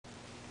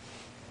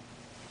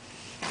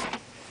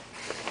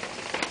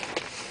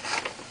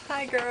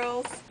Hi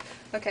girls!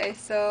 Okay,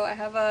 so I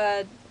have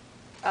a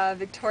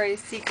Victoria's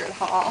Secret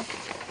haul.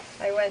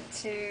 I went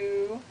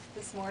to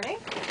this morning.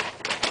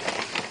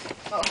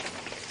 Oh,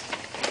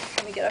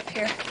 let me get up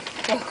here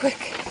real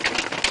quick.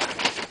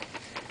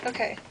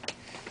 Okay,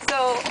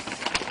 so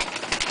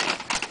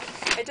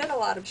I did a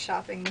lot of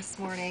shopping this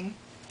morning.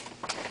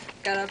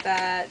 Got up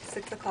at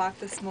 6 o'clock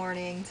this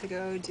morning to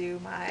go do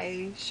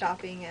my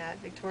shopping at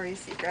Victoria's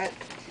Secret.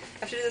 I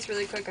have to do this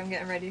really quick, I'm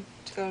getting ready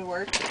to go to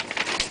work.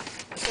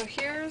 So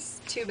here's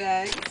 2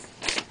 bags,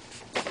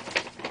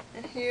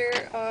 and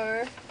here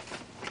are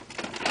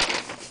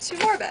 2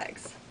 more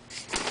bags.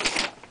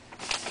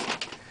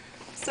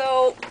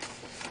 So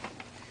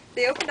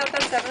they opened up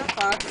at 7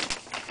 o'clock,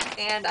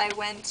 and I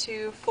went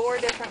to 4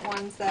 different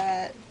ones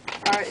that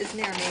is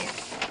near me.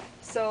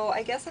 So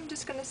I guess I'm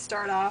just going to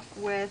start off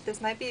with,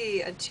 this might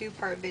be a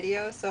 2-part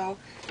video, so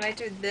I might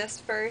do this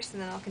first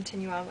and then I'll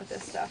continue on with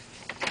this stuff.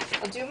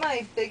 I'll do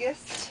my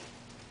biggest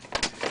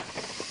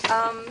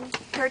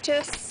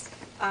purchase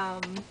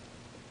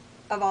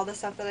of all the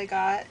stuff that I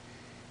got.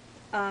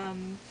 I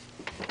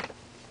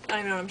don't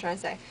even know what I'm trying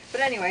to say. But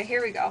anyway,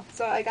 here we go.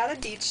 So I got a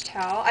beach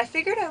towel. I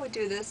figured I would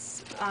do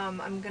this.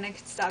 I'm going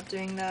to stop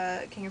doing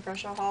the King of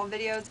Prussia haul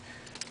videos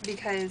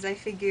because I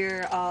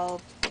figure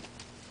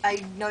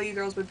I know you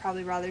girls would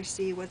probably rather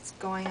see what's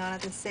going on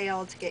at the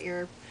sale to get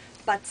your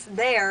butts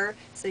there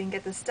so you can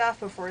get the stuff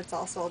before it's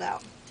all sold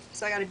out.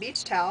 So I got a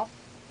beach towel.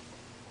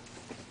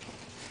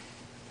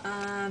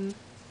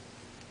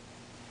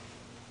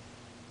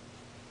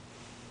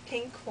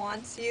 Pink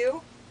wants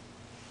you.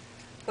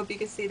 Hope you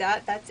can see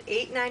that. That's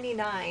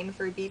 $8.99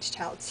 for a beach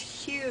towel.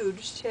 It's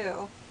huge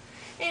too.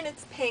 And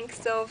it's pink,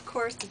 so of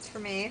course it's for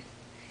me.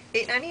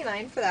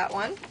 $8.99 for that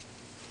one.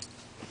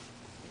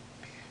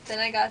 Then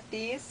I got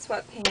these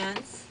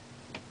sweatpants.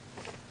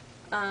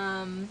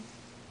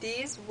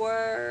 These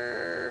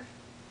were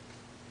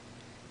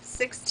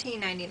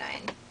 $16.99.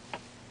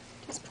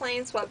 Just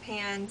plain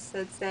sweatpants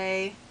that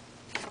say,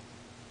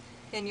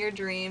 "In your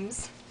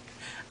dreams."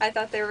 I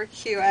thought they were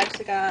cute. I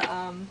actually got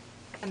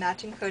a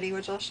matching hoodie,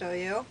 which I'll show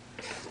you.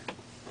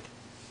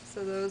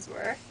 So those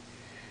were.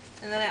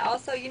 And then I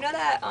also, you know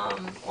that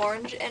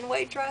orange and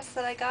white dress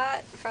that I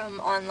got from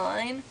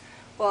online?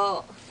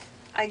 Well,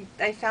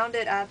 I found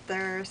it at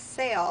their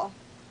sale,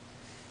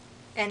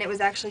 and it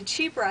was actually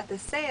cheaper at the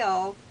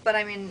sale, but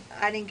I mean,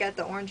 I didn't get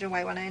the orange and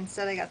white one.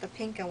 Instead, I got the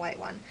pink and white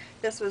one.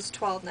 This was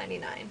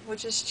 $12.99,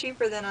 which is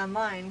cheaper than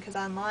online, because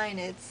online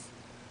it's,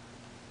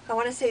 I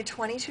want to say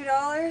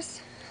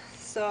 $22,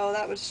 so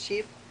that was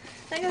cheap.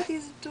 I got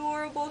these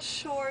adorable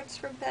shorts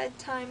for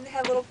bedtime. They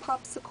have little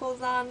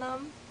popsicles on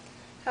them.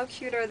 How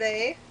cute are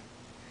they?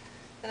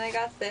 Then I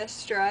got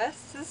this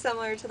dress. This is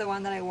similar to the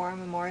one that I wore on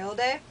Memorial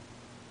Day.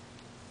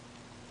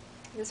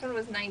 This one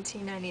was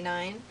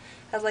 $19.99.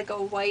 Has like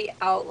a white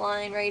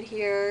outline right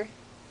here.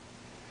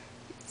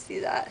 You can see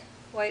that.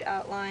 White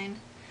outline.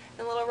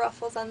 And little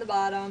ruffles on the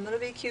bottom. It'll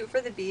be cute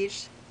for the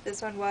beach.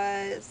 This one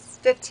was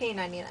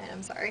 $15.99,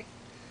 I'm sorry.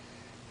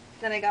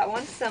 Then I got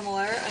one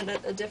similar,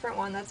 a different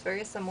one that's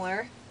very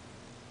similar.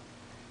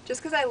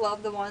 Just because I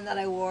love the one that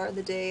I wore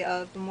the day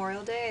of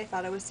Memorial Day. I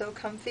thought it was so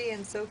comfy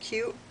and so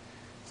cute.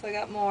 So I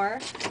got more.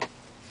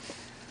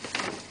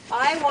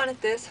 I wanted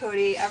this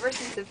hoodie ever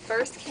since it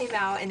first came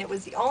out, and it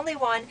was the only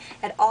one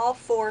at all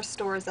 4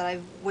 stores that I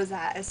was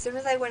at. As soon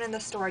as I went in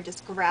the store, I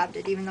just grabbed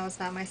it, even though it's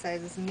not my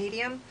size. It's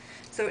medium,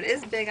 so it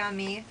is big on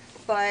me.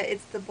 But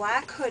it's the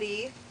black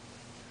hoodie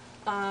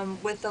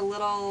with a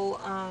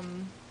little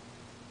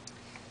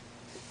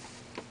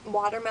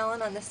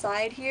watermelon on the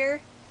side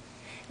here,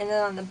 and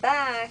then on the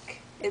back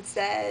it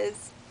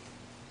says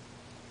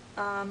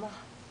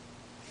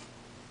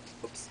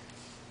oops,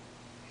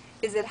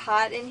 is it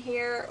hot in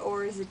here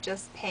or is it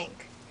just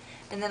pink?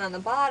 And then on the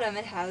bottom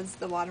it has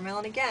the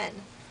watermelon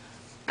again.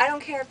 I don't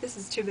care if this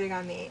is too big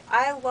on me.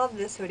 I love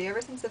this hoodie.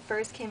 Ever since it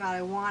first came out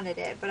I wanted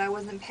it, but I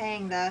wasn't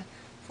paying the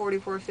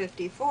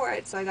 $44.50 for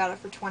it, so I got it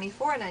for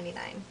 $24.99,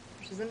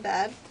 which isn't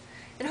bad.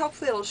 And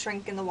hopefully it'll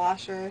shrink in the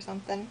washer or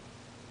something.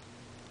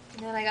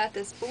 And then I got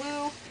this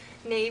blue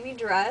navy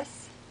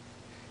dress.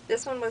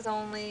 This one was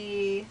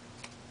only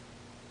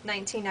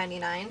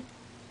 $19.99.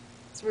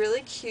 It's really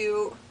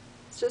cute.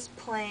 It's just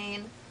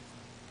plain.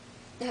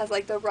 It has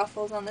like the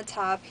ruffles on the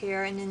top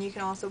here, and then you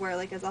can also wear it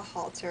like as a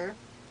halter.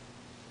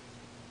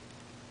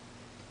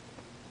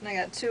 And I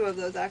got 2 of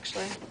those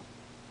actually.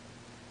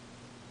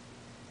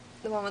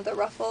 The one with the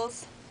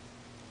ruffles.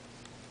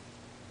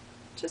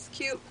 Just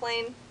cute,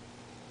 plain.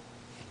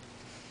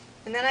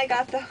 And then I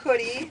got the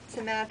hoodie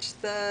to match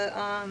the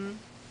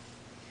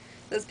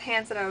those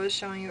pants that I was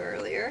showing you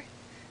earlier.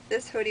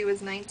 This hoodie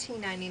was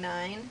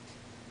 $19.99.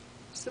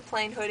 Just a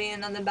plain hoodie,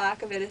 and on the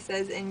back of it it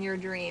says "In your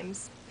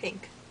dreams,"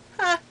 pink.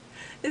 Ha!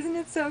 Isn't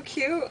it so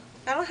cute?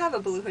 I don't have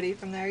a blue hoodie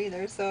from there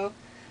either, so it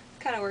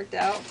kind of worked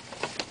out.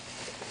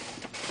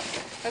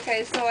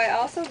 Okay, so I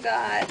also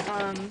got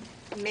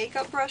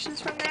makeup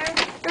brushes from there.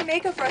 Their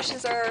makeup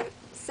brushes are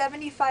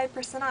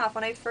 75% off.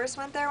 When I first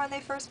went there, when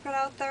they first put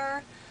out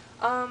their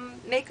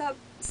makeup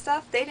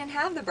stuff, they didn't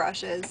have the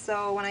brushes,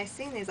 so when I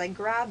seen these, I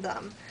grabbed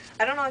them.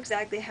 I don't know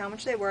exactly how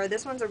much they were.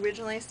 This one's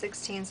originally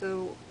 $16,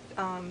 so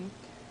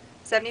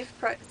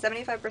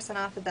 75%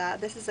 off of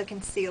that. This is a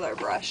concealer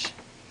brush.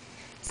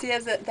 See,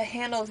 as the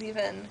handle's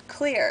even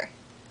clear.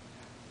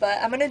 But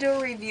I'm going to do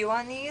a review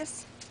on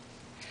these.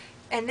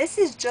 And this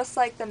is just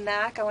like the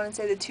MAC, I want to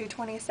say the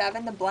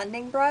 227, the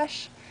blending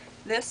brush.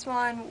 This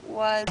one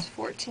was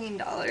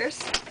 $14.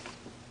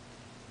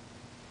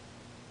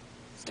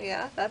 So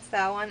yeah, that's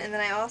that one. And then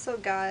I also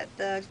got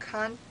the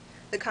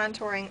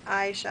contouring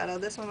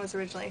eyeshadow. This one was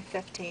originally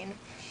 $15.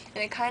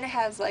 And it kind of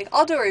has like,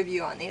 I'll do a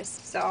review on these,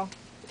 so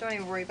don't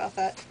even worry about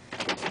that.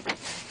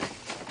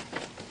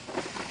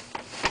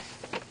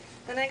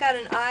 Then I got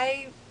an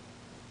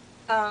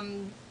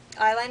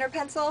eyeliner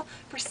pencil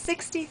for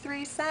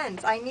 63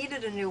 cents. I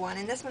needed a new one,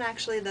 and this one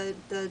actually, the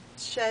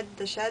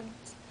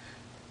sheds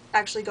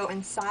actually go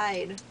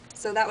inside.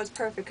 So that was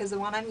perfect, because the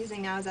one I'm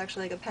using now is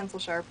actually like a pencil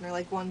sharpener,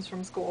 like ones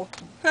from school.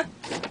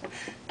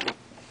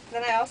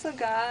 Then I also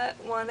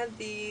got one of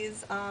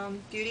these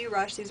Beauty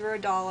Rush. These were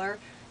 $1.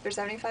 They're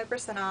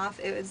 75% off.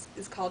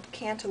 It's called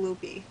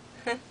Cantaloupe.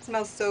 It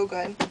smells so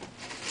good.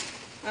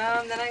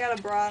 Then I got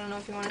a bra. I don't know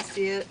if you want to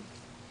see it.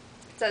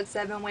 It's that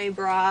 7-way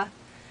bra.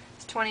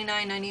 It's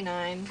 $29.99.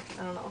 I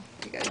don't know.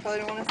 You guys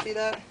probably don't want to see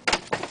that.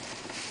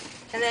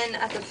 And then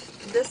at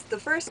the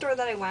first store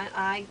that I went,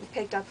 I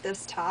picked up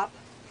this top.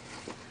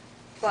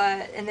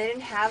 And they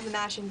didn't have the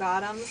matching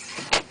bottoms.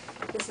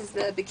 This is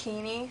the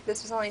bikini.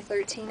 This was only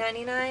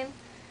 $13.99.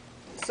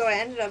 So I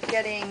ended up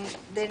getting,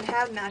 they didn't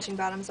have matching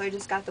bottoms, so I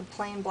just got the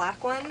plain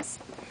black ones.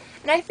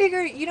 And I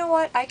figured, you know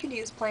what, I could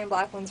use plain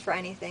black ones for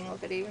anything.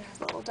 Look, it even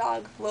has a little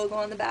dog logo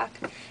on the back.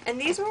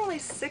 And these were only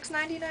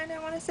 $6.99, I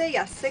want to say.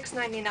 Yeah,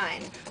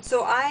 $6.99.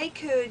 So I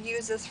could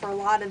use this for a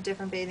lot of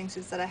different bathing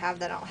suits that I have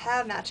that I don't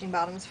have matching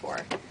bottoms for.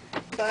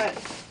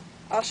 But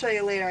I'll show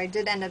you later. I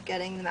did end up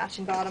getting the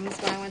matching bottoms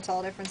when I went to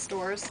all different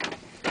stores.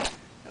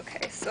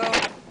 Okay, so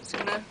I'm just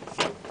going to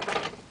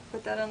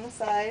put that on the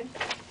side.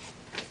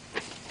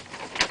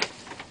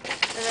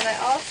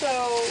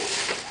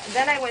 And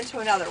then I went to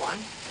another one.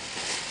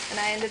 And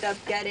I ended up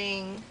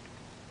getting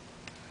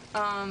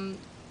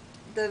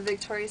the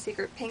Victoria's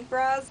Secret pink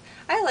bras.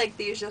 I like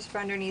these just for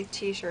underneath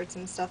t-shirts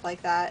and stuff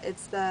like that.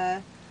 It's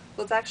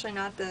it's actually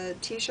not the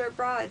t-shirt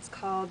bra, it's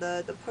called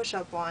the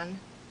push-up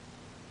one.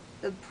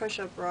 The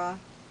push-up bra.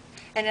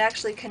 And it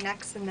actually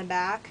connects in the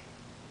back.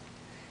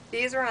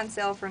 These were on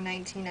sale for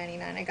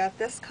 $19.99. I got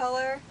this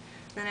color,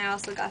 and then I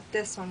also got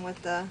this one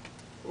with the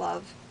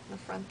love in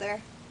the front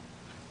there.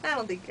 I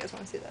don't think you guys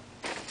want to see that.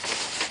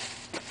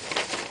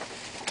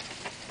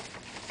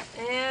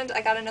 And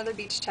I got another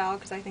beach towel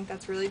because I think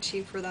that's really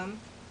cheap for them.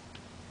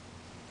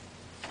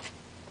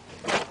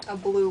 A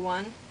blue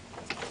one.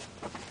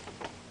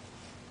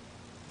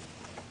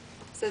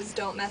 It says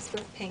don't mess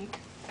with pink.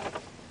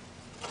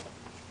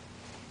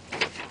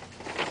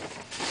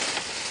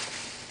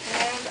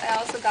 And I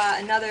also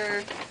got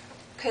another,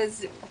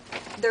 because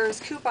there's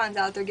coupons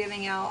out there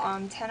giving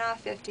out 10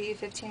 off 50,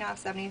 15 off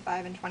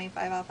 75, and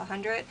 25 off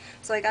 100.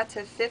 So I got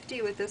to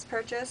 50 with this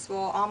purchase,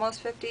 well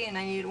almost 50, and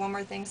I needed one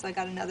more thing, so I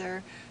got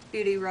another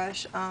Beauty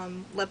Rush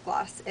lip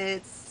gloss.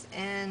 It's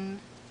in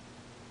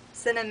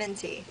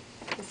Cinnaminty.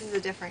 This is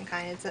a different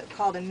kind. It's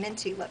called a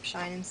minty lip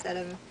shine instead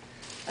of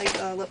like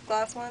the lip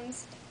gloss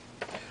ones.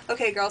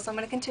 Okay girls, so I'm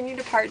going to continue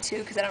to part 2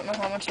 because I don't know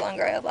how much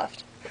longer I have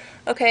left.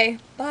 Okay,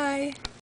 bye!